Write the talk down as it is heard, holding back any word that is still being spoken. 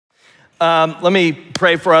Let me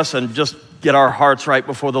pray for us and just get our hearts right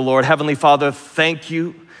before the Lord. Heavenly Father, thank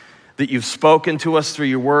you that you've spoken to us through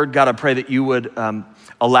your word. God, I pray that you would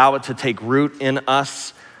allow it to take root in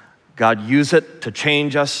us. God, use it to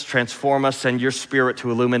change us, transform us, send your spirit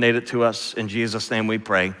to illuminate it to us. In Jesus' name we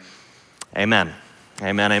pray. Amen.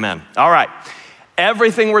 Amen, amen. All right.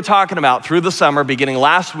 Everything we're talking about through the summer, beginning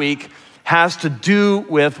last week, has to do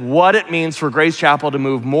with what it means for Grace Chapel to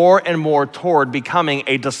move more and more toward becoming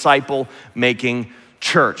a disciple-making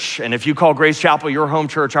church. And if you call Grace Chapel your home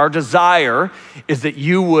church, our desire is that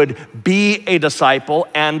you would be a disciple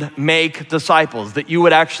and make disciples, that you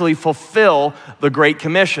would actually fulfill the Great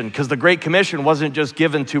Commission, because the Great Commission wasn't just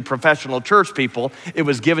given to professional church people, it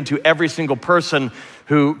was given to every single person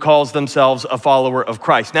who calls themselves a follower of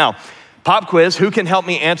Christ. Now, pop quiz, who can help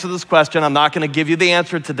me answer this question? I'm not gonna give you the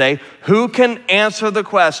answer today. Who can answer the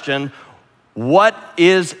question, what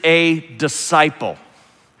is a disciple?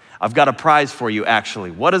 I've got a prize for you,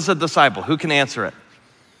 actually. What is a disciple? Who can answer it?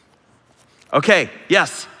 Okay,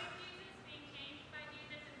 yes.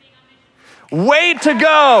 Way to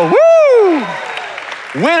go,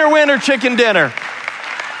 woo! Winner, winner, chicken dinner.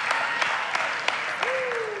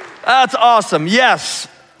 That's awesome, yes,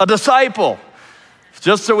 a disciple.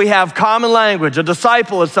 Just so we have common language, a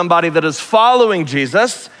disciple is somebody that is following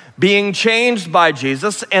Jesus, being changed by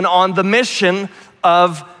Jesus, and on the mission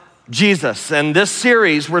of Jesus. And this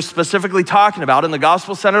series we're specifically talking about, in the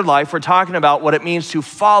gospel-centered life, we're talking about what it means to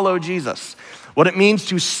follow Jesus, what it means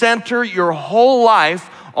to center your whole life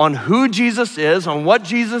on who Jesus is, on what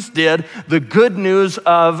Jesus did, the good news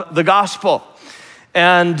of the gospel.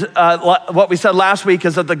 And what we said last week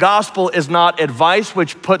is that the gospel is not advice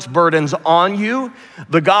which puts burdens on you.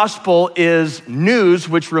 The gospel is news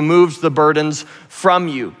which removes the burdens from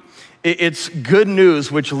you. It's good news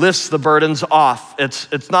which lifts the burdens off.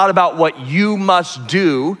 It's not about what you must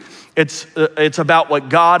do. It's about what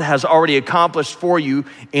God has already accomplished for you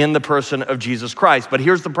in the person of Jesus Christ. But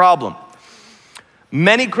here's the problem.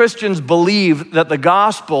 Many Christians believe that the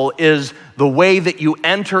gospel is the way that you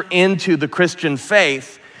enter into the Christian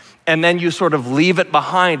faith, and then you sort of leave it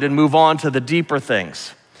behind and move on to the deeper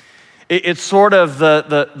things. It's sort of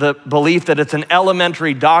the belief that it's an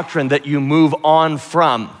elementary doctrine that you move on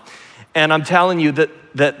from. And I'm telling you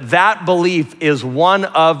that belief is one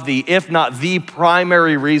of the, if not the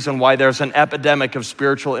primary reason why there's an epidemic of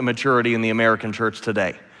spiritual immaturity in the American church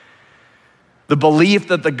today. The belief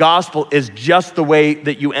that the gospel is just the way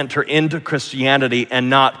that you enter into Christianity and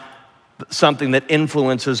not something that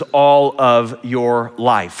influences all of your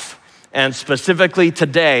life. And specifically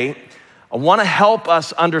today, I wanna help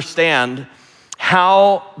us understand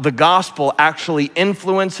how the gospel actually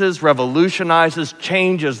influences, revolutionizes,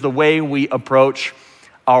 changes the way we approach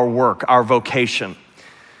our work, our vocation.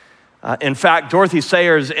 In fact, Dorothy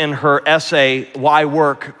Sayers, in her essay, Why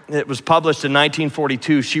Work, it was published in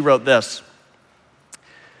 1942, she wrote this.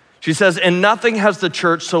 She says, "In nothing has the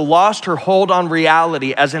church so lost her hold on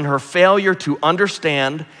reality as in her failure to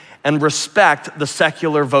understand and respect the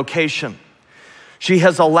secular vocation. She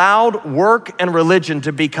has allowed work and religion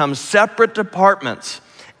to become separate departments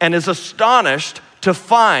and is astonished to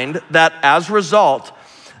find that as a result,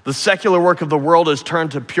 the secular work of the world is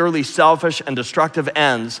turned to purely selfish and destructive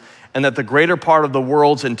ends, and that the greater part of the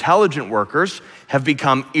world's intelligent workers have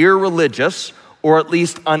become irreligious or at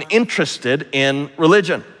least uninterested in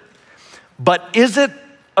religion. But is it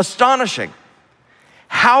astonishing?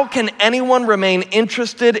 How can anyone remain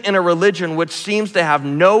interested in a religion which seems to have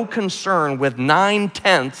no concern with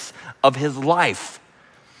 9/10 of his life?"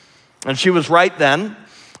 And she was right then,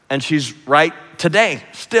 and she's right today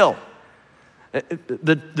still.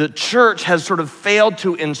 The church has sort of failed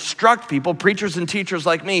to instruct people, preachers and teachers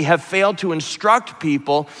like me have failed to instruct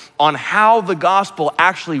people on how the gospel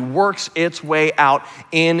actually works its way out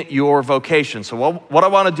in your vocation. So what I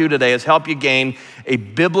want to do today is help you gain a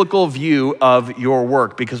biblical view of your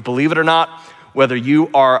work, because believe it or not, whether you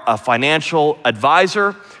are a financial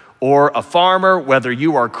advisor or a farmer, whether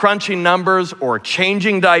you are crunching numbers or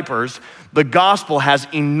changing diapers, the gospel has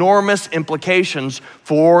enormous implications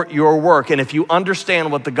for your work. And if you understand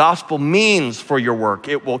what the gospel means for your work,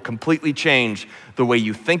 it will completely change the way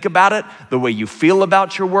you think about it, the way you feel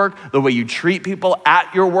about your work, the way you treat people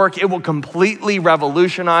at your work. It will completely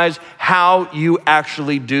revolutionize how you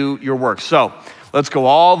actually do your work. So let's go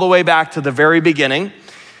all the way back to the very beginning.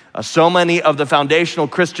 So many of the foundational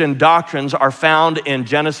Christian doctrines are found in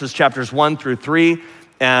Genesis chapters 1 through 3.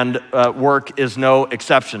 And work is no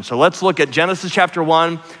exception. So let's look at Genesis chapter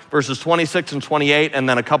 1, verses 26 and 28, and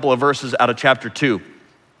then a couple of verses out of chapter 2.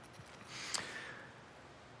 It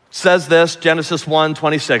says this, Genesis 1,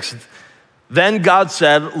 26. Then God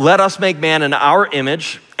said, let us make man in our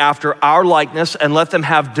image, after our likeness, and let them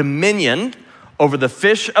have dominion over the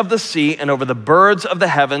fish of the sea and over the birds of the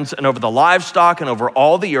heavens and over the livestock and over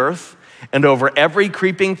all the earth and over every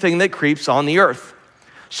creeping thing that creeps on the earth.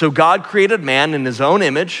 So God created man in his own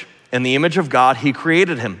image. In the image of God, he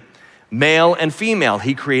created him. Male and female,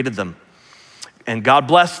 he created them. And God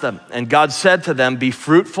blessed them. And God said to them, be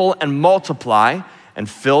fruitful and multiply and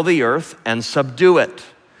fill the earth and subdue it.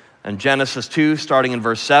 And Genesis 2, starting in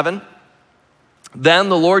verse 7. Then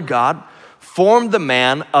the Lord God formed the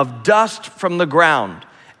man of dust from the ground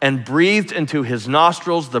and breathed into his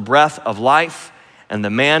nostrils the breath of life, and the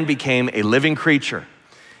man became a living creature.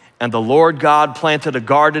 And the Lord God planted a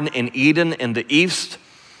garden in Eden in the east,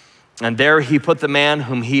 and there he put the man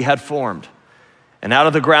whom he had formed. And out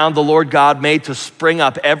of the ground the Lord God made to spring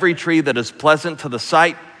up every tree that is pleasant to the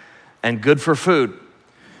sight and good for food.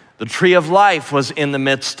 The tree of life was in the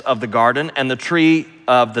midst of the garden, and the tree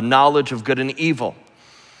of the knowledge of good and evil.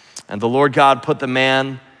 And the Lord God took the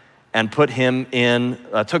man and put him in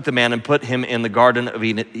the garden of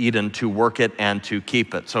Eden to work it and to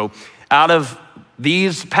keep it. So out of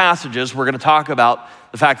these passages, we're gonna talk about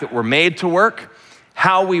the fact that we're made to work,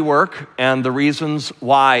 how we work, and the reasons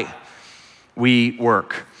why we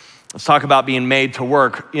work. Let's talk about being made to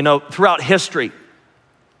work. You know, throughout history,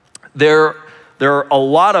 there are a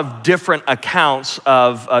lot of different accounts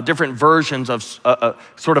of different versions of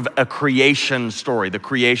sort of a creation story, the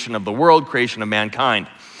creation of the world, creation of mankind.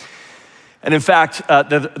 And in fact,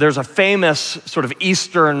 there's a famous sort of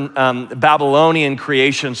Eastern Babylonian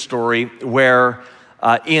creation story where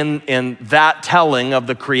in that telling of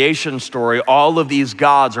the creation story, all of these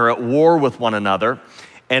gods are at war with one another.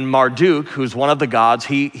 And Marduk, who's one of the gods,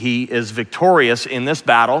 he is victorious in this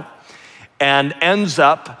battle and ends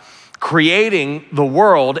up creating the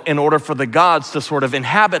world in order for the gods to sort of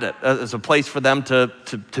inhabit it as a place for them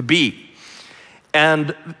to be.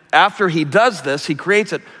 And after he does this, he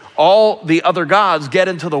creates it, all the other gods get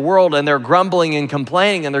into the world and they're grumbling and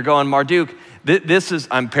complaining and they're going, Marduk, this is,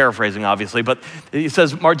 I'm paraphrasing obviously, but he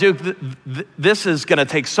says, Marduk, this is gonna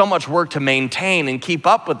take so much work to maintain and keep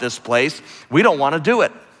up with this place, we don't wanna do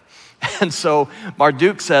it. And so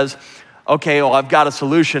Marduk says, okay, well, I've got a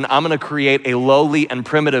solution. I'm gonna create a lowly and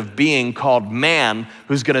primitive being called man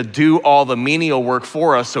who's gonna do all the menial work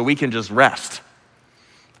for us so we can just rest.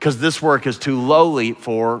 Because this work is too lowly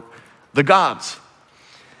for the gods.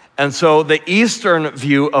 And so the Eastern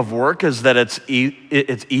view of work is that it's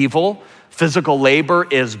evil. Physical labor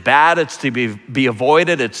is bad. It's to be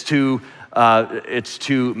avoided. It's too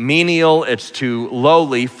menial. It's too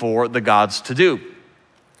lowly for the gods to do.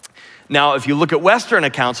 Now, if you look at Western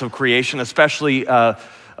accounts of creation, especially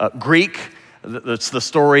Greek, it's the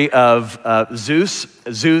story of Zeus.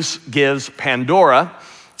 Zeus gives Pandora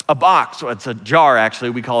a box. So it's a jar, actually.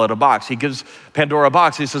 We call it a box. He gives Pandora a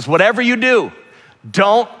box. He says, whatever you do,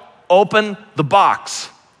 don't open the box.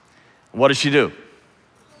 What does she do?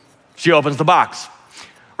 She opens the box,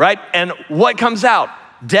 right? And what comes out?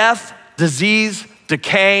 Death, disease,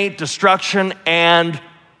 decay, destruction, and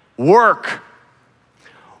work.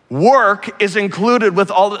 Work is included with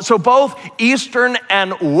all, so both Eastern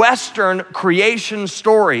and Western creation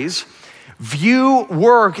stories view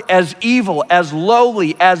work as evil, as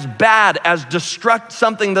lowly, as bad, as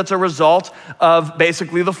something that's a result of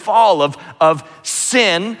basically the fall of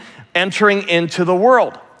sin entering into the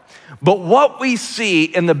world. But what we see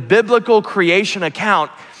in the biblical creation account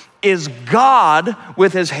is God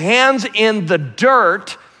with his hands in the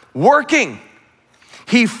dirt working.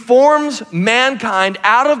 He forms mankind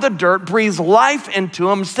out of the dirt, breathes life into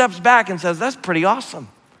him, steps back and says, that's pretty awesome.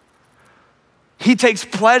 He takes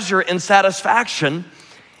pleasure and satisfaction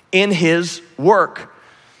in his work,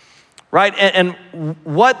 right? And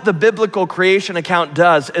what the biblical creation account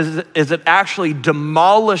does is it actually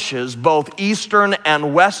demolishes both Eastern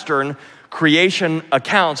and Western creation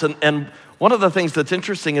accounts. And one of the things that's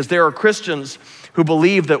interesting is there are Christians who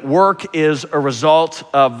believe that work is a result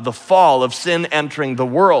of the fall, of sin entering the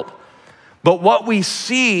world. But what we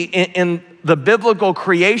see in the biblical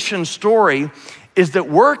creation story is that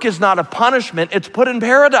work is not a punishment, it's put in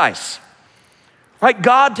paradise. Right?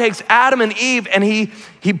 God takes Adam and Eve and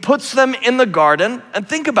he puts them in the garden. And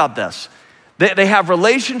think about this. They have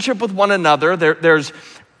relationship with one another. There's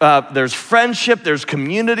friendship, there's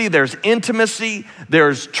community, there's intimacy,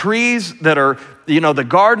 there's trees that are, the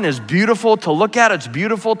garden is beautiful to look at. It's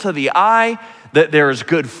beautiful to the eye. That there's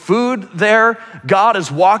good food there. God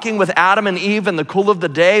is walking with Adam and Eve in the cool of the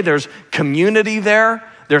day. There's community there.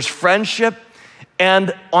 There's friendship.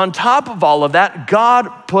 And on top of all of that,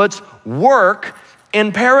 God puts work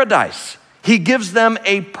in paradise. He gives them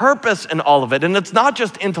a purpose in all of it. And it's not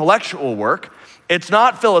just intellectual work. It's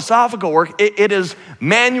not philosophical work. It is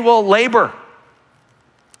manual labor.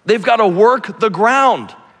 They've got to work the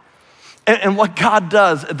ground. And what God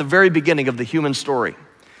does at the very beginning of the human story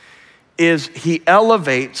is he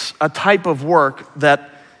elevates a type of work that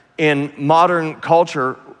in modern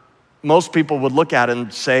culture, most people would look at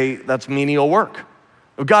and say that's menial work.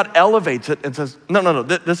 God elevates it and says, no,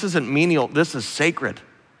 this isn't menial, this is sacred.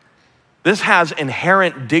 This has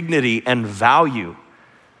inherent dignity and value.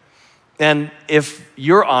 And if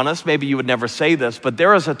you're honest, maybe you would never say this, but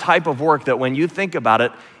there is a type of work that when you think about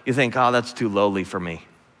it, you think, oh, that's too lowly for me.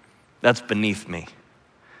 That's beneath me.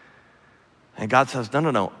 And God says,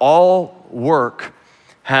 no. All work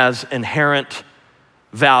has inherent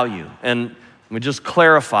value. And let me just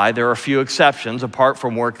clarify, there are a few exceptions apart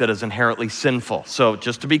from work that is inherently sinful. So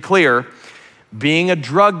just to be clear, being a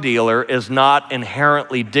drug dealer is not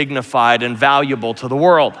inherently dignified and valuable to the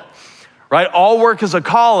world, right? All work is a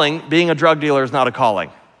calling. Being a drug dealer is not a calling.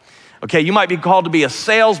 Okay, you might be called to be a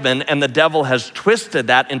salesman and the devil has twisted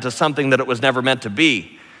that into something that it was never meant to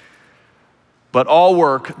be. But all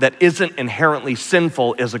work that isn't inherently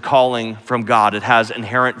sinful is a calling from God. It has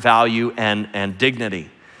inherent value and dignity.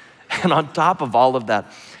 And on top of all of that,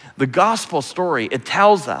 the gospel story, it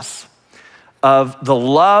tells us of the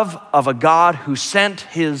love of a God who sent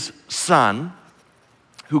his son,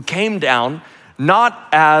 who came down not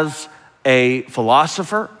as a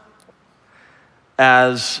philosopher,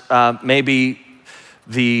 as maybe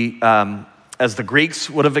as the Greeks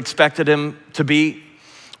would have expected him to be,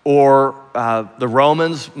 or the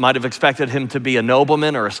Romans might have expected him to be a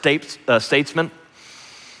nobleman or a statesman,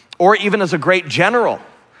 or even as a great general,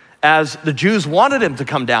 as the Jews wanted him to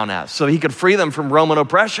come down as, so he could free them from Roman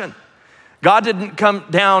oppression. God didn't come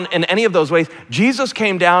down in any of those ways. Jesus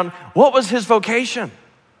came down. What was his vocation?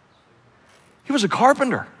 He was a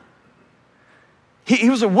carpenter. He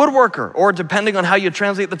was a woodworker, or depending on how you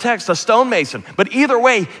translate the text, a stonemason. But either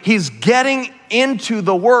way, he's getting into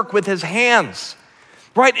the work with his hands,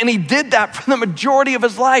 right? And he did that for the majority of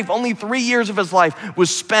his life. Only 3 years of his life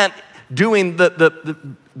was spent doing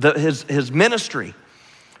his ministry.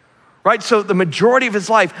 Right, so the majority of his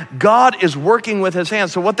life, God is working with his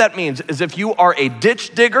hands. So what that means is if you are a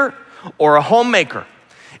ditch digger or a homemaker,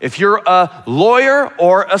 if you're a lawyer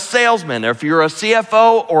or a salesman, or if you're a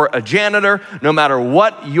CFO or a janitor, no matter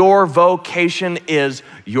what your vocation is,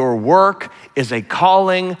 your work is a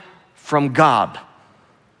calling from God.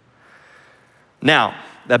 Now,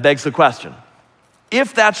 that begs the question,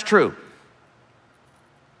 if that's true,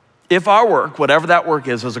 if our work, whatever that work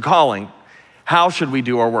is a calling, how should we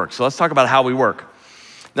do our work? So let's talk about how we work.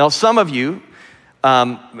 Now, some of you,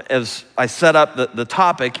 as I set up the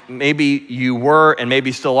topic, maybe you were and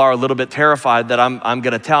maybe still are a little bit terrified that I'm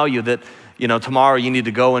gonna tell you that, tomorrow you need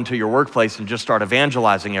to go into your workplace and just start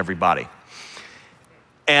evangelizing everybody.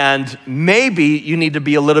 And maybe you need to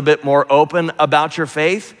be a little bit more open about your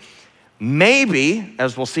faith. Maybe,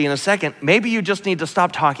 as we'll see in a second, maybe you just need to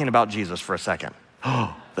stop talking about Jesus for a second.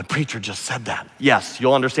 Oh, the preacher just said that. Yes,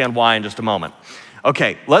 you'll understand why in just a moment.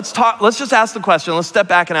 Okay, let's just ask the question. Let's step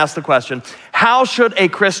back and ask the question. How should a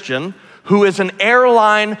Christian who is an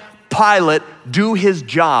airline pilot do his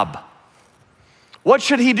job? What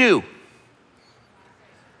should he do?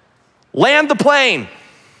 Land the plane.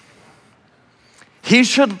 He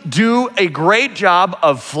should do a great job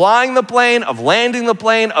of flying the plane, of landing the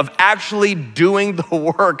plane, of actually doing the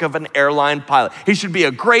work of an airline pilot. He should be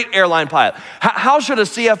a great airline pilot. How should a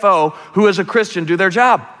CFO who is a Christian do their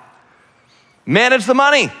job? Manage the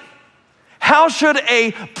money. How should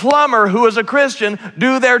a plumber who is a Christian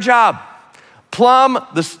do their job? Plumb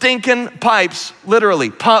the stinking pipes,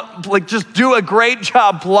 literally. Just do a great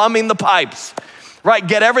job plumbing the pipes, right?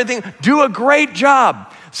 Get everything, do a great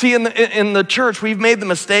job. See, in the church, we've made the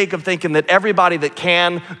mistake of thinking that everybody that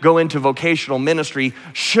can go into vocational ministry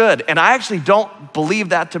should. And I actually don't believe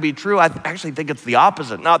that to be true. I actually think it's the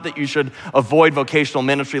opposite. Not that you should avoid vocational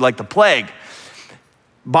ministry like the plague.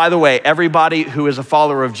 By the way, everybody who is a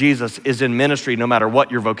follower of Jesus is in ministry no matter what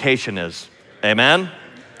your vocation is. Amen?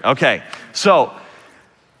 Okay, so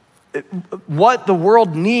what the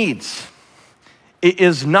world needs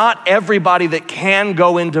is not everybody that can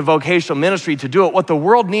go into vocational ministry to do it. What the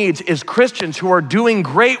world needs is Christians who are doing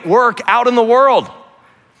great work out in the world,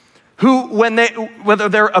 who, whether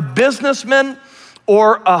they're a businessman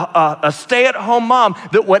or a stay-at-home mom,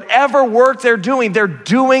 that whatever work they're doing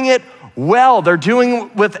it well. They're doing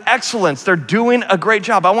it with excellence. They're doing a great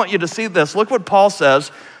job. I want you to see this. Look what Paul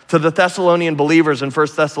says to the Thessalonian believers in 1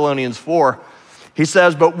 Thessalonians 4. He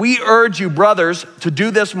says, but we urge you, brothers, to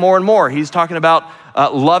do this more and more. He's talking about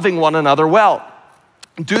loving one another well.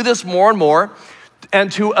 Do this more and more,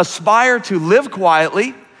 and to aspire to live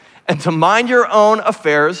quietly and to mind your own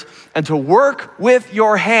affairs and to work with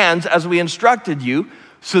your hands as we instructed you,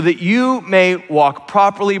 so that you may walk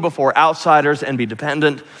properly before outsiders and be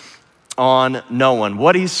dependent on no one.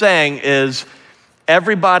 What he's saying is,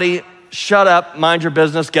 everybody shut up, mind your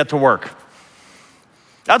business, get to work.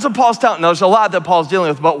 That's what Paul's telling. There's a lot that Paul's dealing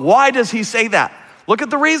with, but why does he say that? Look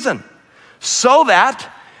at the reason. So that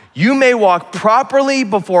you may walk properly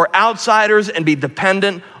before outsiders and be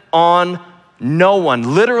dependent on no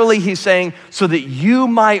one. Literally, he's saying, so that you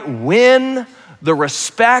might win the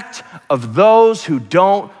respect of those who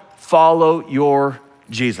don't follow your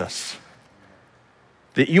Jesus.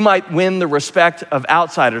 That you might win the respect of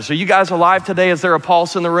outsiders. Are you guys alive today? Is there a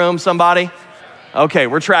pulse in the room, somebody? Okay,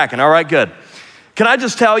 we're tracking. All right, good. Can I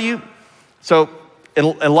just tell you, so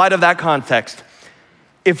in light of that context,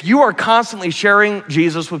 if you are constantly sharing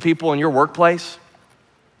Jesus with people in your workplace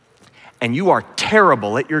and you are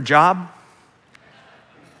terrible at your job,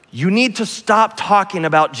 you need to stop talking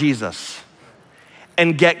about Jesus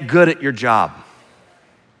and get good at your job.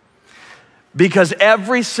 Because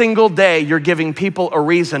every single day you're giving people a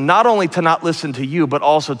reason not only to not listen to you, but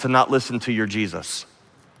also to not listen to your Jesus.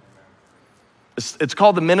 It's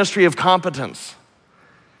called the ministry of competence.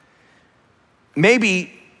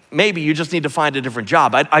 Maybe you just need to find a different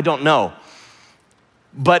job. I don't know.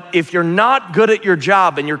 But if you're not good at your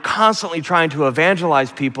job and you're constantly trying to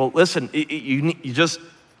evangelize people, listen, you just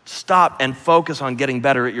stop and focus on getting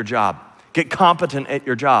better at your job. Get competent at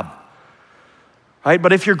your job, right?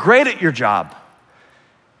 But if you're great at your job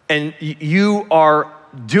and you are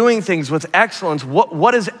doing things with excellence,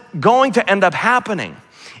 what is going to end up happening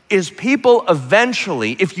is people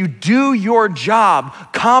eventually, if you do your job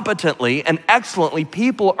competently and excellently,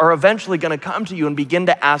 people are eventually gonna come to you and begin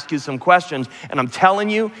to ask you some questions. And I'm telling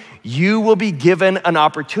you, you will be given an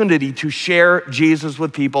opportunity to share Jesus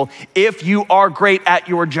with people if you are great at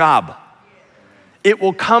your job. It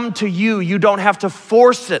will come to you. You don't have to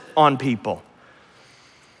force it on people.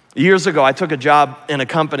 Years ago, I took a job in a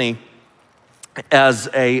company as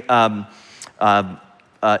a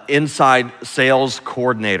inside sales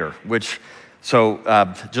coordinator,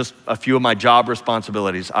 just a few of my job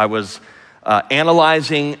responsibilities. I was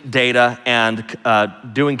analyzing data and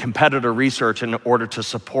doing competitor research in order to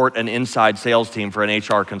support an inside sales team for an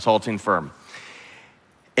HR consulting firm.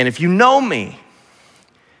 And if you know me,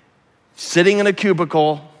 sitting in a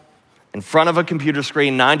cubicle in front of a computer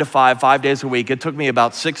screen, 9 to 5, 5 days a week, it took me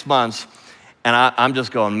about 6 months. And I'm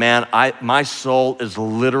just going, man, my soul is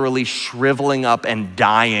literally shriveling up and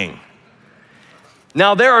dying.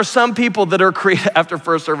 Now, there are some people that are creative. After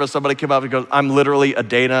first service, somebody came up and goes, I'm literally a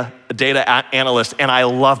data analyst and I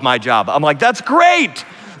love my job. I'm like, that's great.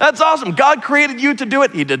 That's awesome. God created you to do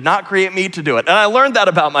it. He did not create me to do it. And I learned that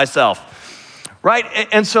about myself, right?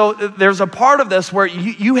 And so there's a part of this where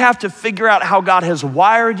you have to figure out how God has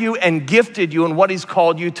wired you and gifted you and what he's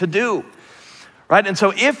called you to do. Right? And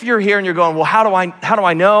so if you're here and you're going, well, how do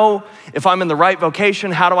I know if I'm in the right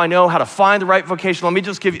vocation? How do I know how to find the right vocation? Let me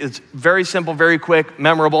just give you, it's very simple, very quick,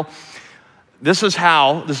 memorable. This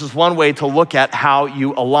is one way to look at how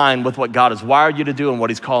you align with what God has wired you to do and what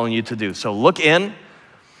he's calling you to do. So look in,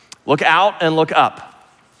 look out, and look up.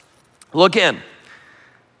 Look in.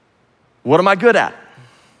 What am I good at?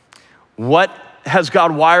 What has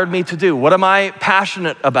God wired me to do? What am I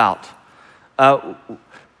passionate about?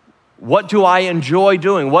 What do I enjoy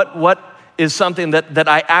doing? What is something that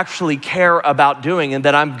I actually care about doing and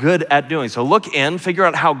that I'm good at doing? So look in, figure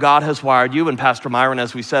out how God has wired you. And Pastor Myron,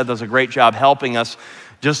 as we said, does a great job helping us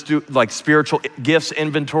just do like spiritual gifts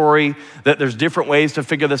inventory, that there's different ways to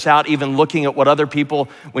figure this out, even looking at what other people,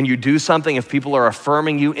 when you do something, if people are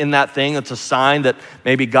affirming you in that thing, it's a sign that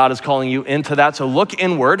maybe God is calling you into that. So look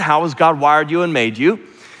inward, how has God wired you and made you?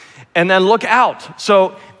 And then look out.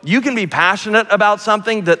 So you can be passionate about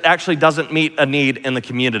something that actually doesn't meet a need in the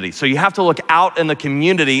community. So you have to look out in the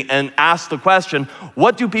community and ask the question,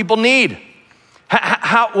 what do people need?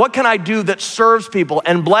 What can I do that serves people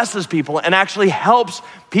and blesses people and actually helps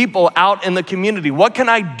people out in the community? What can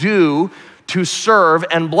I do to serve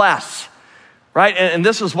and bless? Right? And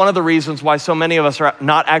this is one of the reasons why so many of us are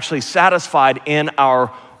not actually satisfied in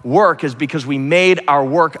our work, is because we made our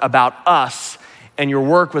work about us. And your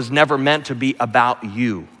work was never meant to be about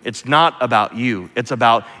you. It's not about you. It's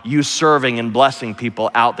about you serving and blessing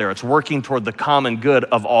people out there. It's working toward the common good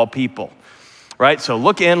of all people, right? So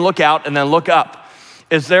look in, look out, and then look up.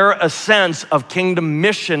 Is there a sense of kingdom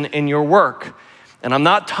mission in your work? And I'm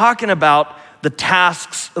not talking about the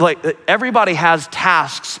tasks, like everybody has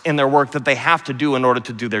tasks in their work that they have to do in order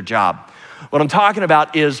to do their job. What I'm talking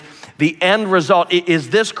about is the end result.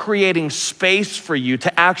 Is this creating space for you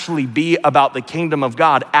to actually be about the kingdom of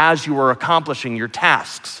God as you are accomplishing your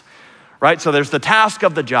tasks? Right? So there's the task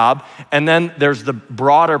of the job, and then there's the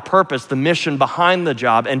broader purpose, the mission behind the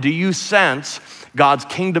job. And do you sense God's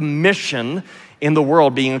kingdom mission in the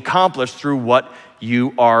world being accomplished through what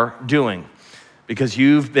you are doing? Because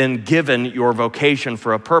you've been given your vocation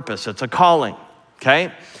for a purpose. It's a calling,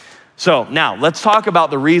 okay? So now let's talk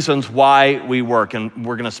about the reasons why we work, and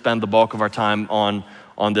we're gonna spend the bulk of our time on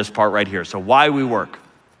this part right here. So why we work.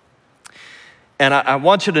 And I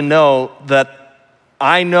want you to know that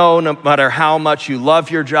I know no matter how much you love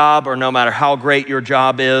your job, or no matter how great your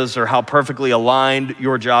job is, or how perfectly aligned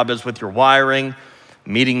your job is with your wiring,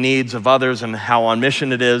 meeting needs of others, and how on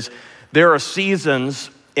mission it is, there are seasons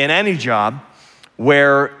in any job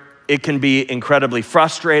where it can be incredibly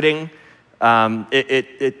frustrating.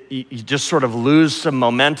 You just sort of lose some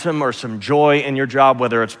momentum or some joy in your job,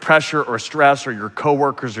 whether it's pressure or stress, or your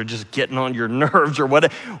coworkers are just getting on your nerves, or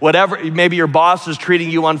whatever. Maybe your boss is treating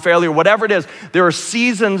you unfairly, or whatever it is. There are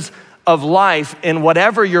seasons of life in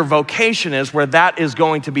whatever your vocation is where that is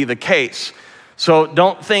going to be the case. So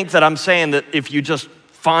don't think that I'm saying that if you just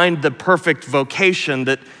find the perfect vocation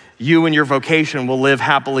that you and your vocation will live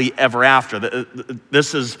happily ever after.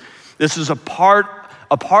 This is a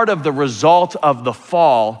part of the result of the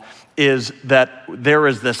fall is that there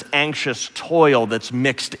is this anxious toil that's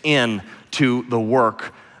mixed in to the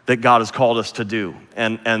work that God has called us to do.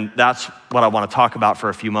 And that's what I want to talk about for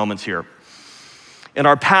a few moments here. In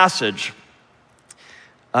our passage,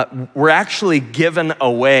 we're actually given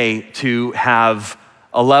a way to have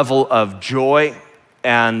a level of joy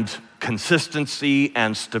and consistency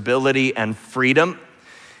and stability and freedom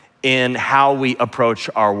in how we approach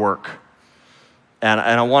our work. And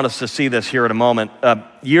I want us to see this here in a moment.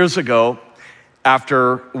 Years ago,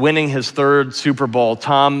 after winning his third Super Bowl,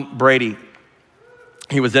 Tom Brady,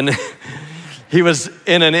 he was in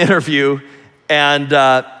an interview,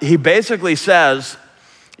 and he basically says,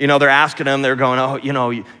 you know, they're asking him, they're going, oh, you know,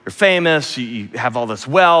 you're famous, you have all this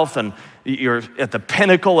wealth, and you're at the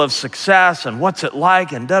pinnacle of success, and what's it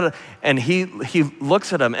like, and da-da. And he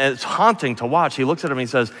looks at him, and it's haunting to watch. He looks at him and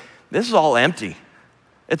he says, this is all empty.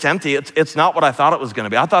 It's empty. It's not what I thought it was gonna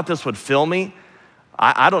be. I thought this would fill me.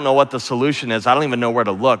 I don't know what the solution is. I don't even know where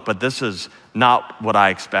to look, but this is not what I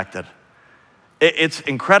expected. It's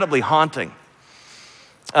incredibly haunting.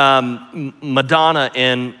 Madonna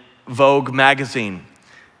in Vogue magazine,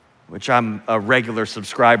 which I'm a regular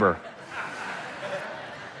subscriber.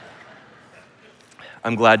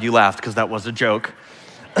 I'm glad you laughed because that was a joke.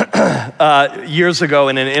 Years ago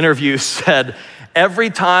in an interview said, every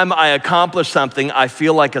time I accomplish something, I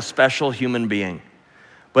feel like a special human being.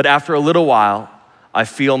 But after a little while, I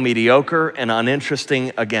feel mediocre and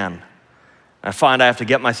uninteresting again. I find I have to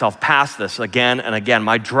get myself past this again and again.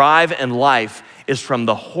 My drive in life is from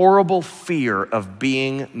the horrible fear of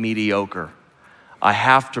being mediocre. I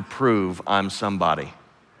have to prove I'm somebody.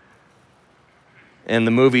 In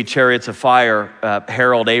the movie Chariots of Fire,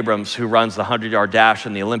 Harold Abrams, who runs the 100-yard dash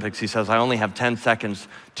in the Olympics, he says, I only have 10 seconds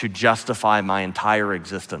to justify my entire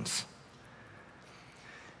existence.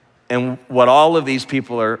 And what all of these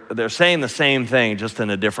people they're saying the same thing, just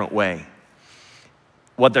in a different way.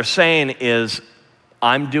 What they're saying is,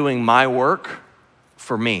 I'm doing my work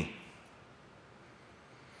for me.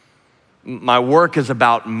 My work is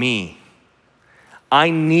about me.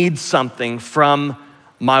 I need something from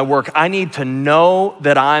my work. I need to know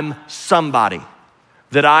that I'm somebody,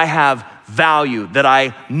 that I have value, that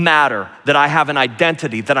I matter, that I have an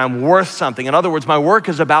identity, that I'm worth something. In other words, my work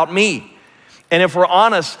is about me. And if we're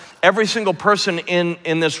honest, every single person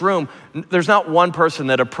in this room, there's not one person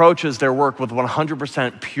that approaches their work with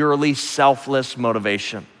 100% purely selfless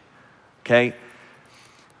motivation, okay?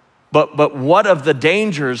 But one of the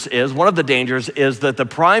dangers is that the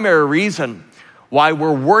primary reason why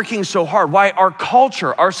we're working so hard, why our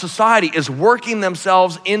culture, our society is working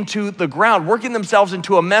themselves into the ground, working themselves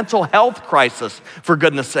into a mental health crisis, for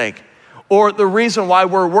goodness sake. Or the reason why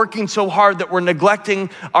we're working so hard that we're neglecting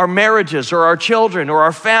our marriages or our children or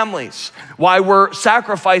our families, why we're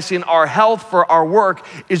sacrificing our health for our work,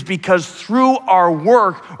 is because through our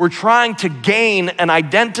work, we're trying to gain an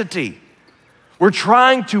identity. We're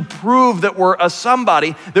trying to prove that we're a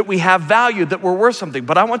somebody, that we have value, that we're worth something.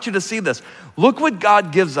 But I want you to see this. Look what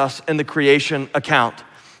God gives us in the creation account.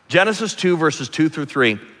 Genesis 2, verses 2 through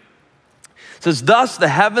 3. It says, thus the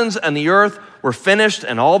heavens and the earth were finished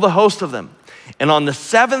and all the host of them. And on the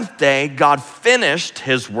seventh day, God finished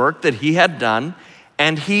his work that he had done,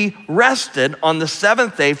 and he rested on the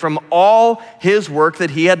seventh day from all his work that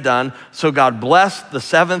he had done. So God blessed the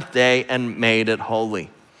seventh day and made it holy.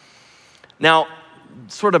 Now,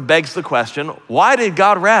 sort of begs the question, why did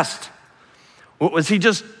God rest? Was he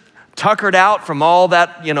just tuckered out from all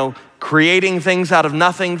that, creating things out of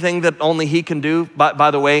nothing thing that only he can do? By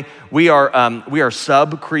the way, we are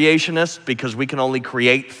sub-creationists because we can only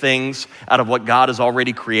create things out of what God has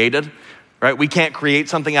already created, right? We can't create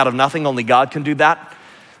something out of nothing, only God can do that.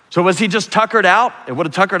 So was he just tuckered out? It would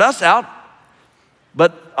have tuckered us out.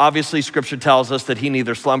 But obviously scripture tells us that he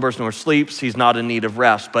neither slumbers nor sleeps. He's not in need of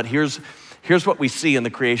rest. But here's what we see in the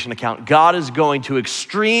creation account. God is going to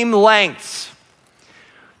extreme lengths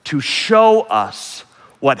to show us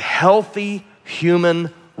what healthy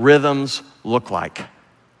human rhythms look like.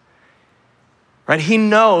 Right? He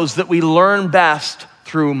knows that we learn best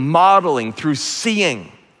through modeling, through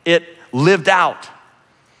seeing it lived out.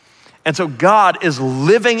 And so God is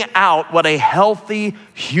living out what a healthy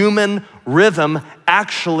human rhythm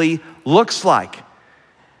actually looks like.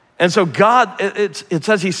 And so God, it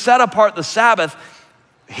says he set apart the Sabbath.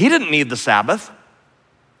 He didn't need the Sabbath.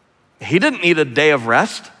 He didn't need a day of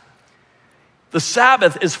rest. The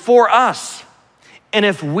Sabbath is for us. And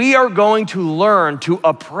if we are going to learn to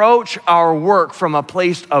approach our work from a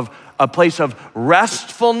place of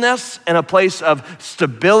restfulness and a place of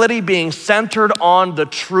stability, being centered on the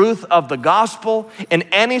truth of the gospel in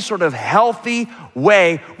any sort of healthy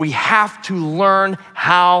way, we have to learn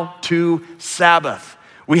how to Sabbath.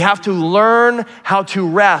 We have to learn how to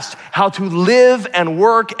rest, how to live and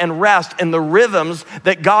work and rest in the rhythms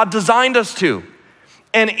that God designed us to.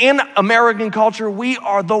 And in American culture, we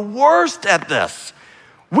are the worst at this.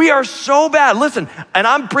 We are so bad. Listen, and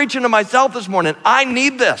I'm preaching to myself this morning, I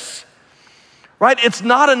need this, right? It's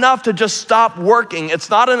not enough to just stop working. It's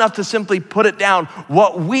not enough to simply put it down.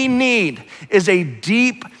 What we need is a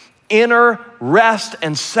deep inner rest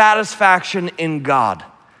and satisfaction in God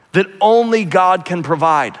that only God can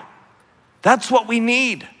provide. That's what we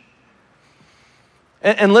need.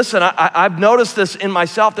 And listen, I've noticed this in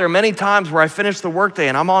myself. There are many times where I finish the workday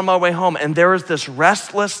and I'm on my way home and there is this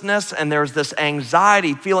restlessness and there's this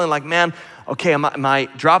anxiety, feeling like, man, okay, am I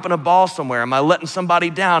dropping a ball somewhere? Am I letting somebody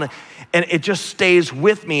down? And it just stays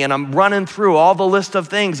with me and I'm running through all the list of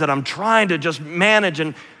things that I'm trying to just manage.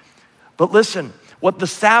 But listen, what the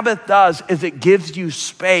Sabbath does is it gives you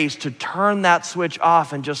space to turn that switch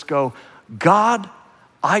off and just go, God,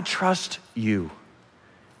 I trust you.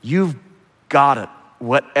 You've got it,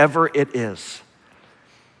 whatever it is.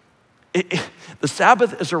 The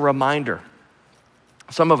Sabbath is a reminder.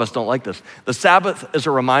 Some of us don't like this. The Sabbath is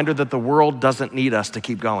a reminder that the world doesn't need us to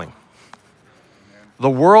keep going. The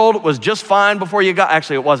world was just fine before you got,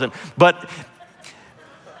 actually it wasn't, but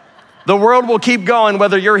the world will keep going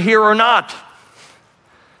whether you're here or not.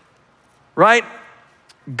 Right?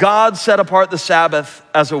 God set apart the Sabbath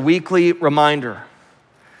as a weekly reminder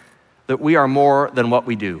that we are more than what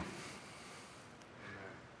we do.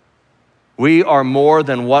 We are more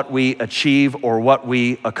than what we achieve or what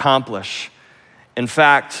we accomplish. In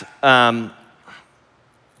fact, actually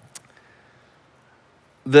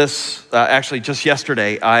just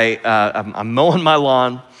yesterday, I'm mowing my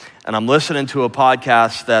lawn and I'm listening to a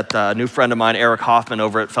podcast that a new friend of mine, Eric Hoffman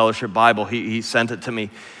over at Fellowship Bible, he sent it to me.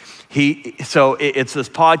 So it's this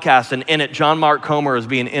podcast, and in it, John Mark Comer is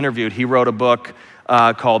being interviewed. He wrote a book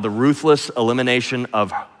called The Ruthless Elimination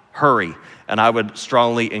of Hurry. And I would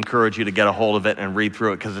strongly encourage you to get a hold of it and read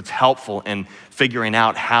through it because it's helpful in figuring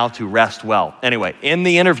out how to rest well. Anyway, in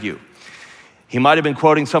the interview, he might have been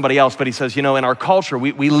quoting somebody else, but he says, in our culture,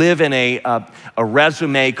 we live in a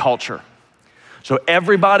resume culture. So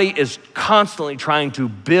everybody is constantly trying to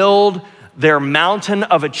build their mountain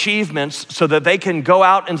of achievements so that they can go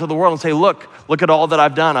out into the world and say, look at all that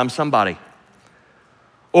I've done, I'm somebody.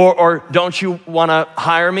 Or don't you wanna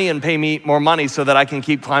hire me and pay me more money so that I can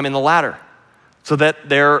keep climbing the ladder? So that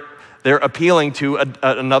they're appealing to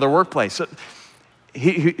another workplace. So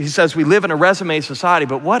he says we live in a resume society,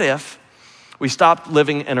 but what if we stopped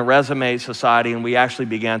living in a resume society and we actually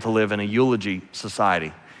began to live in a eulogy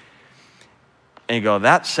society? And you go,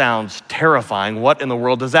 that sounds terrifying. What in the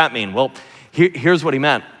world does that mean? Well, here's what he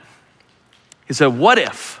meant. He said, what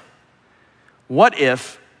if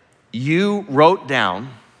you wrote down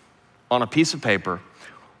on a piece of paper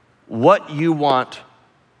what you want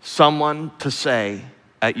someone to say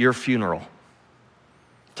at your funeral,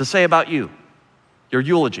 to say about you, your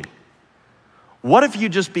eulogy? What if you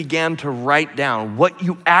just began to write down what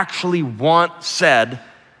you actually want said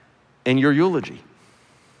in your eulogy?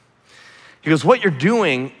 Because what you're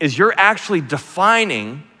doing is you're actually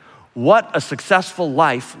defining what a successful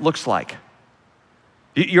life looks like.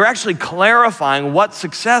 You're actually clarifying what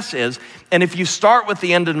success is. And if you start with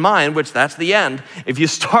the end in mind, which that's the end, if you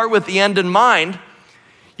start with the end in mind,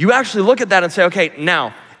 you actually look at that and say, okay,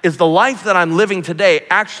 now, is the life that I'm living today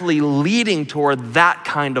actually leading toward that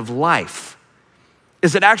kind of life?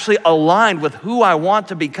 Is it actually aligned with who I want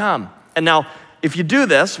to become? And now, if you do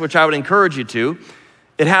this, which I would encourage you to,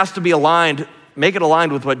 it has to be aligned, make it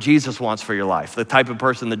aligned with what Jesus wants for your life, the type of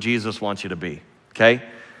person that Jesus wants you to be, okay?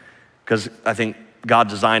 Because I think God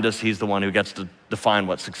designed us, he's the one who gets to define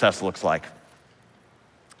what success looks like.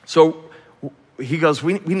 So he goes,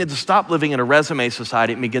 we need to stop living in a resume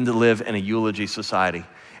society and begin to live in a eulogy society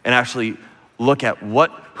and actually look at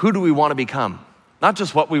who do we want to become? Not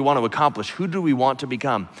just what we want to accomplish, who do we want to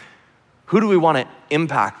become? Who do we want to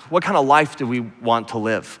impact? What kind of life do we want to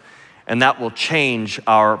live? And that will change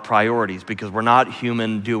our priorities because we're not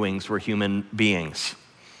human doings, we're human beings,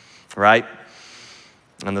 right?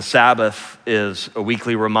 And the Sabbath is a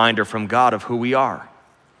weekly reminder from God of who we are.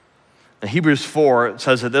 In Hebrews 4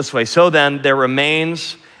 says it this way, so then there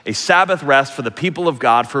remains a Sabbath rest for the people of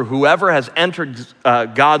God, for whoever has entered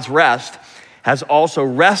God's rest has also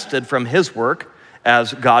rested from his work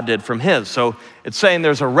as God did from his. So it's saying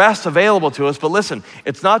there's a rest available to us, but listen,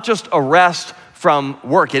 it's not just a rest from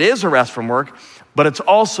work. It is a rest from work, but it's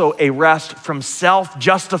also a rest from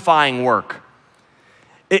self-justifying work.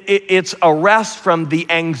 It's a rest from the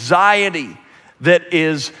anxiety that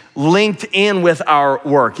is linked in with our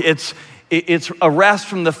work. It's a rest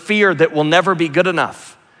from the fear that we'll never be good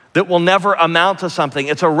enough, that will never amount to something.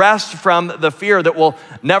 It's a rest from the fear that we'll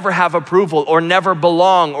never have approval or never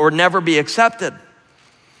belong or never be accepted.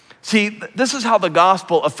 See, this is how the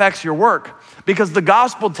gospel affects your work, because the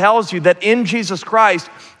gospel tells you that in Jesus Christ,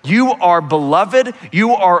 you are beloved,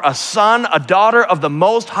 you are a son, a daughter of the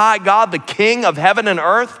Most High God, the King of heaven and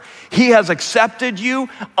earth. He has accepted you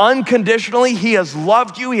unconditionally. He has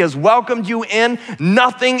loved you. He has welcomed you in.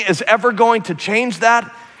 Nothing is ever going to change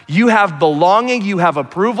that. You have belonging, you have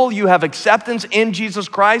approval, you have acceptance in Jesus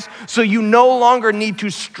Christ, so you no longer need to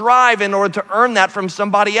strive in order to earn that from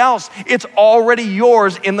somebody else. It's already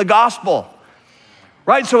yours in the gospel,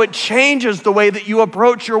 right? So it changes the way that you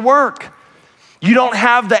approach your work. You don't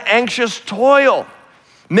have the anxious toil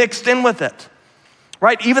mixed in with it,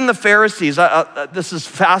 right? Even the Pharisees, this is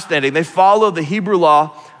fascinating. They followed the Hebrew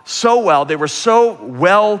law so well. They were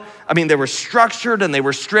they were structured and they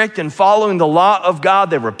were strict in following the law of God.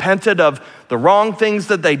 They repented of the wrong things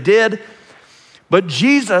that they did. But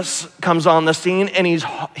Jesus comes on the scene and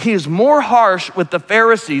he is more harsh with the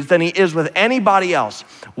Pharisees than he is with anybody else.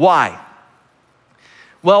 Why?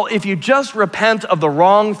 Well, if you just repent of the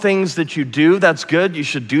wrong things that you do, that's good. You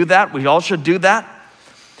should do that. We all should do that.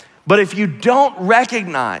 But if you don't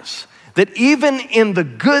recognize that even in the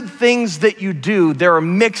good things that you do, there are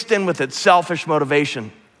mixed in with it selfish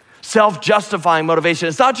motivation, self-justifying motivation.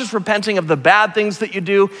 It's not just repenting of the bad things that you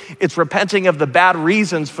do, it's repenting of the bad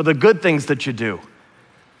reasons for the good things that you do,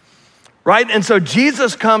 right? And so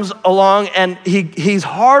Jesus comes along and he's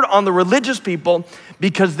hard on the religious people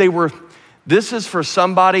because this is for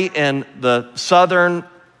somebody in the Southern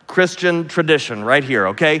Christian tradition right here,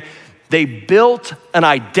 okay? They built an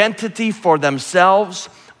identity for themselves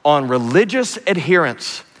on religious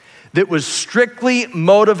adherence that was strictly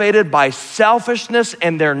motivated by selfishness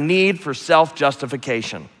and their need for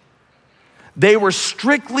self-justification. They were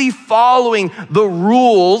strictly following the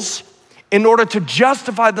rules in order to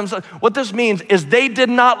justify themselves. What this means is they did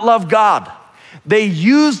not love God. They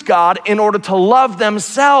used God in order to love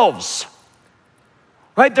themselves.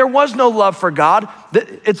 Right? There was no love for God.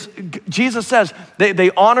 Jesus says, they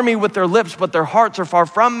honor me with their lips, but their hearts are far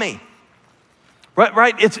from me.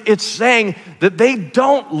 Right? It's saying that they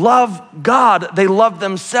don't love God, they love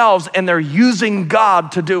themselves, and they're using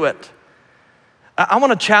God to do it. I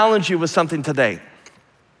want to challenge you with something today.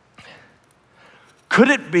 Could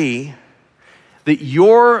it be that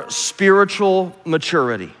your spiritual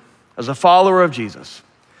maturity as a follower of Jesus,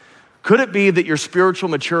 could it be that your spiritual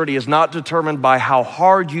maturity is not determined by how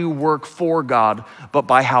hard you work for God, but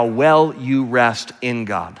by how well you rest in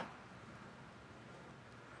God?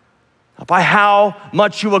 By how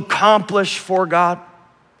much you accomplish for God,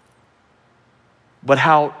 but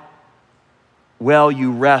how well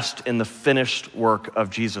you rest in the finished work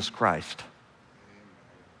of Jesus Christ.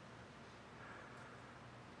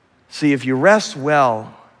 See, if you rest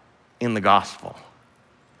well in the gospel,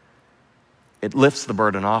 it lifts the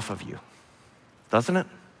burden off of you, doesn't it?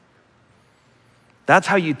 That's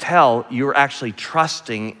how you tell you're actually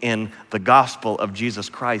trusting in the gospel of Jesus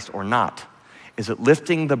Christ or not. Is it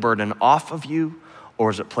lifting the burden off of you, or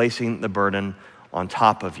is it placing the burden on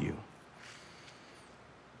top of you?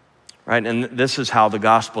 right? And this is how the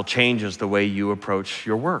gospel changes the way you approach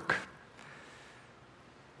your work.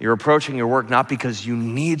 You're approaching your work not because you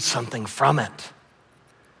need something from it.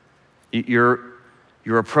 You're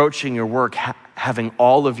approaching your work having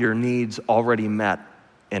all of your needs already met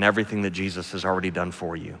in everything that Jesus has already done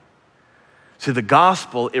for you. See, the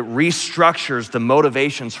gospel, it restructures the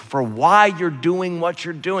motivations for why you're doing what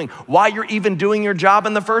you're doing, why you're even doing your job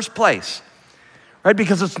in the first place, right?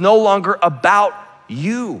 Because it's no longer about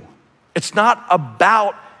you. It's not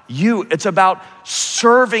about you. It's about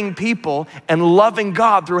serving people and loving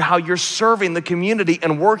God through how you're serving the community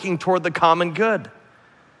and working toward the common good,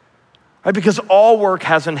 right? Because all work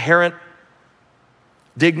has inherent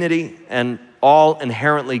dignity, and all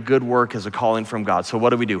inherently good work is a calling from God. So what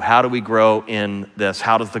do? How do we grow in this?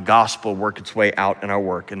 How does the gospel work its way out in our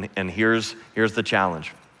work? And here's the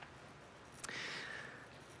challenge.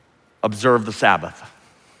 Observe the Sabbath.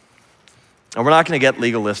 And we're not gonna get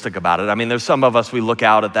legalistic about it. I mean, there's some of us, we look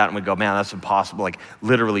out at that and we go, man, that's impossible. Like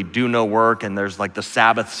literally do no work, and there's like the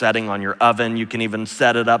Sabbath setting on your oven. You can even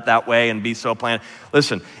set it up that way and be so planned.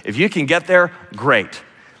 Listen, if you can get there, great.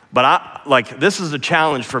 But this is a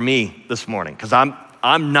challenge for me this morning because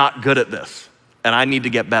I'm not good at this and I need to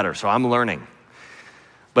get better, so I'm learning.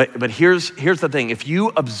 But here's the thing. If you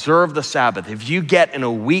observe the Sabbath, if you get in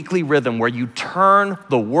a weekly rhythm where you turn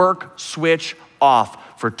the work switch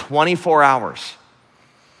off for 24 hours,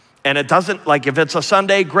 and it doesn't, like if it's a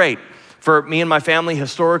Sunday, great. For me and my family,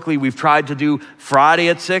 historically, we've tried to do Friday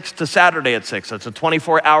at 6 to Saturday at 6. It's a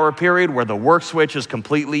 24-hour period where the work switch is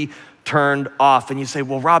completely turned off. And you say,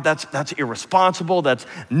 well, Rob, that's irresponsible, that's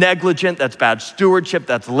negligent, that's bad stewardship,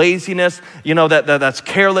 that's laziness, that's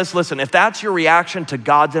careless. Listen, if that's your reaction to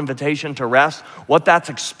God's invitation to rest, what that's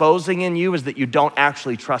exposing in you is that you don't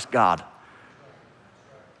actually trust God.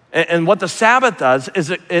 And what the Sabbath does is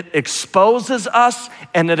it exposes us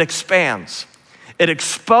and it expands. It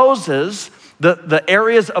exposes the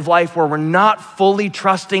areas of life where we're not fully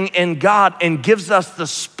trusting in God and gives us the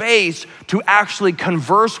space to actually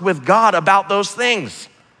converse with God about those things,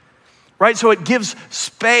 right? So it gives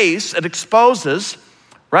space, it exposes,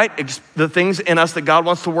 right, the things in us that God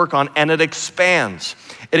wants to work on, and it expands.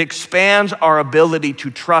 It expands our ability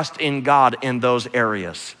to trust in God in those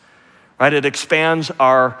areas, right? It expands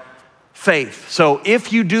our faith. So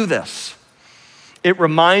if you do this, it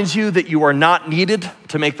reminds you that you are not needed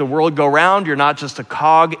to make the world go round. You're not just a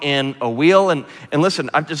cog in a wheel. And listen,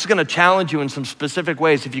 I'm just gonna challenge you in some specific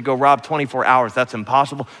ways. If you go, Rob, 24 hours, that's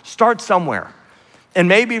impossible. Start somewhere. And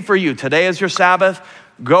maybe for you, today is your Sabbath.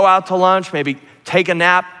 Go out to lunch, maybe take a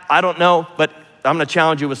nap. I don't know, but I'm gonna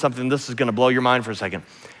challenge you with something. This is gonna blow your mind for a second.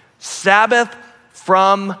 Sabbath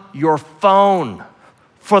from your phone,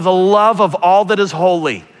 for the love of all that is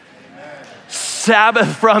holy. Amen.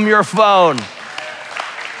 Sabbath from your phone.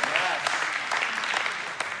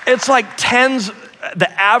 It's like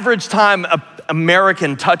the average time an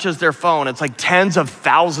American touches their phone, it's like tens of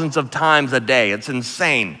thousands of times a day. It's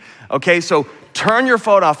insane, okay? So turn your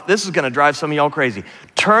phone off. This is gonna drive some of y'all crazy.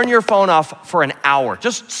 Turn your phone off for an hour.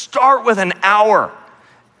 Just start with an hour.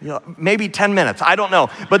 Maybe 10 minutes, I don't know.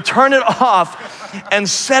 But turn it off and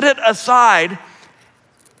set it aside.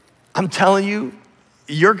 I'm telling you,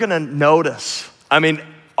 you're gonna notice. I mean,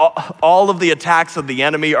 all of the attacks of the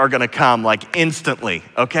enemy are gonna come like instantly,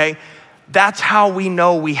 okay? That's how we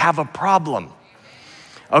know we have a problem.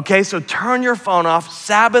 Okay, so turn your phone off,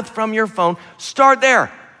 Sabbath from your phone, start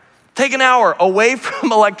there. Take an hour away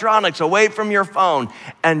from electronics, away from your phone,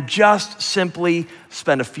 and just simply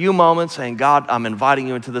spend a few moments saying, God, I'm inviting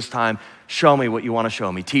you into this time. Show me what you wanna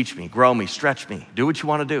show me, teach me, grow me, stretch me, do what you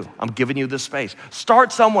wanna do. I'm giving you this space.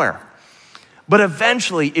 Start somewhere. But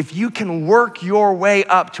eventually, if you can work your way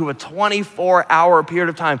up to a 24-hour period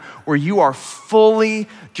of time where you are fully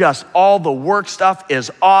just all the work stuff is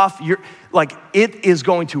off, it is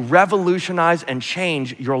going to revolutionize and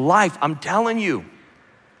change your life. I'm telling you,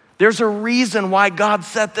 there's a reason why God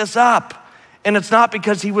set this up. And it's not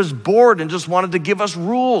because he was bored and just wanted to give us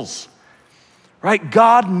rules, right?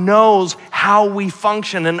 God knows how we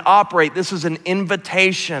function and operate. This is an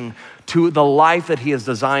invitation to the life that he has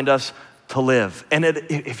designed us to live. And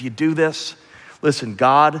if you do this, listen,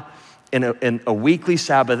 God in a weekly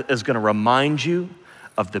Sabbath is gonna remind you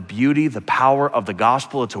of the beauty, the power of the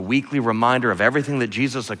gospel. It's a weekly reminder of everything that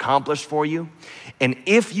Jesus accomplished for you. And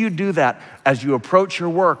if you do that, as you approach your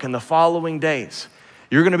work in the following days,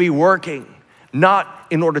 you're gonna be working not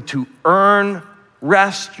in order to earn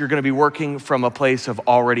rest, you're gonna be working from a place of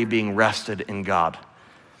already being rested in God.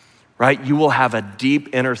 Right? You will have a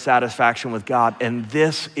deep inner satisfaction with God, and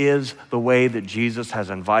this is the way that Jesus has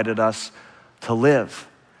invited us to live.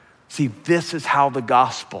 See, this is how the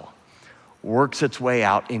gospel works its way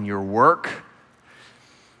out in your work.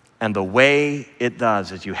 And the way it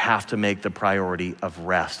does is you have to make the priority of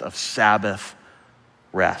rest, of Sabbath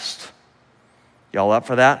rest. Y'all up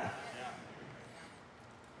for that?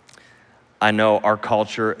 I know our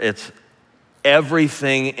culture, it's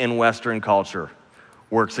everything in Western culture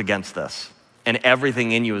works against this. And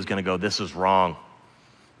everything in you is gonna go, this is wrong.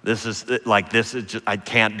 This is just, I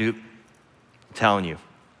can't do. I'm telling you,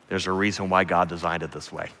 there's a reason why God designed it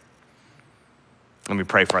this way. Let me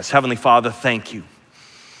pray for us. Heavenly Father, thank you.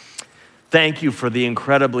 Thank you for the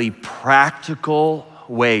incredibly practical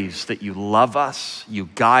ways that you love us, you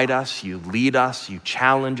guide us, you lead us, you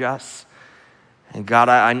challenge us. And God,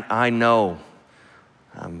 I know,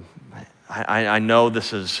 I know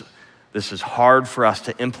this is hard for us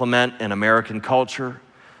to implement in American culture,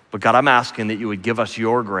 but God, I'm asking that you would give us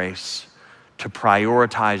your grace to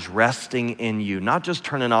prioritize resting in you, not just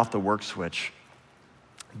turning off the work switch,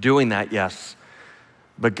 doing that, yes,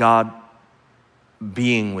 but God,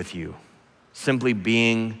 being with you, simply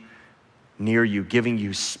being near you, giving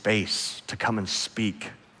you space to come and speak,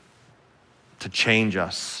 to change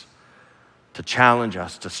us, to challenge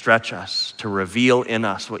us, to stretch us, to reveal in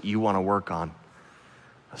us what you want to work on.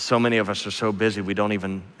 So many of us are so busy, we don't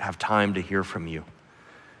even have time to hear from you.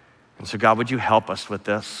 And so God, would you help us with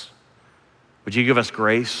this? Would you give us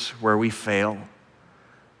grace where we fail?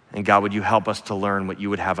 And God, would you help us to learn what you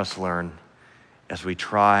would have us learn as we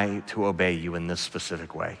try to obey you in this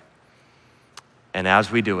specific way? And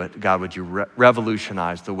as we do it, God, would you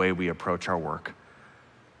revolutionize the way we approach our work?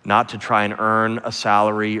 Not to try and earn a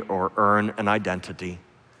salary or earn an identity,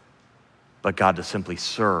 but God, to simply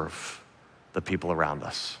serve the people around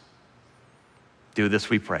us. Do this,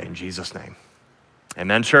 we pray, in Jesus' name.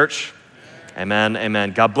 Amen, church? Amen,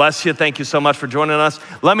 amen. God bless you. Thank you so much for joining us.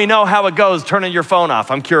 Let me know how it goes turning your phone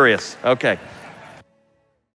off. I'm curious. Okay.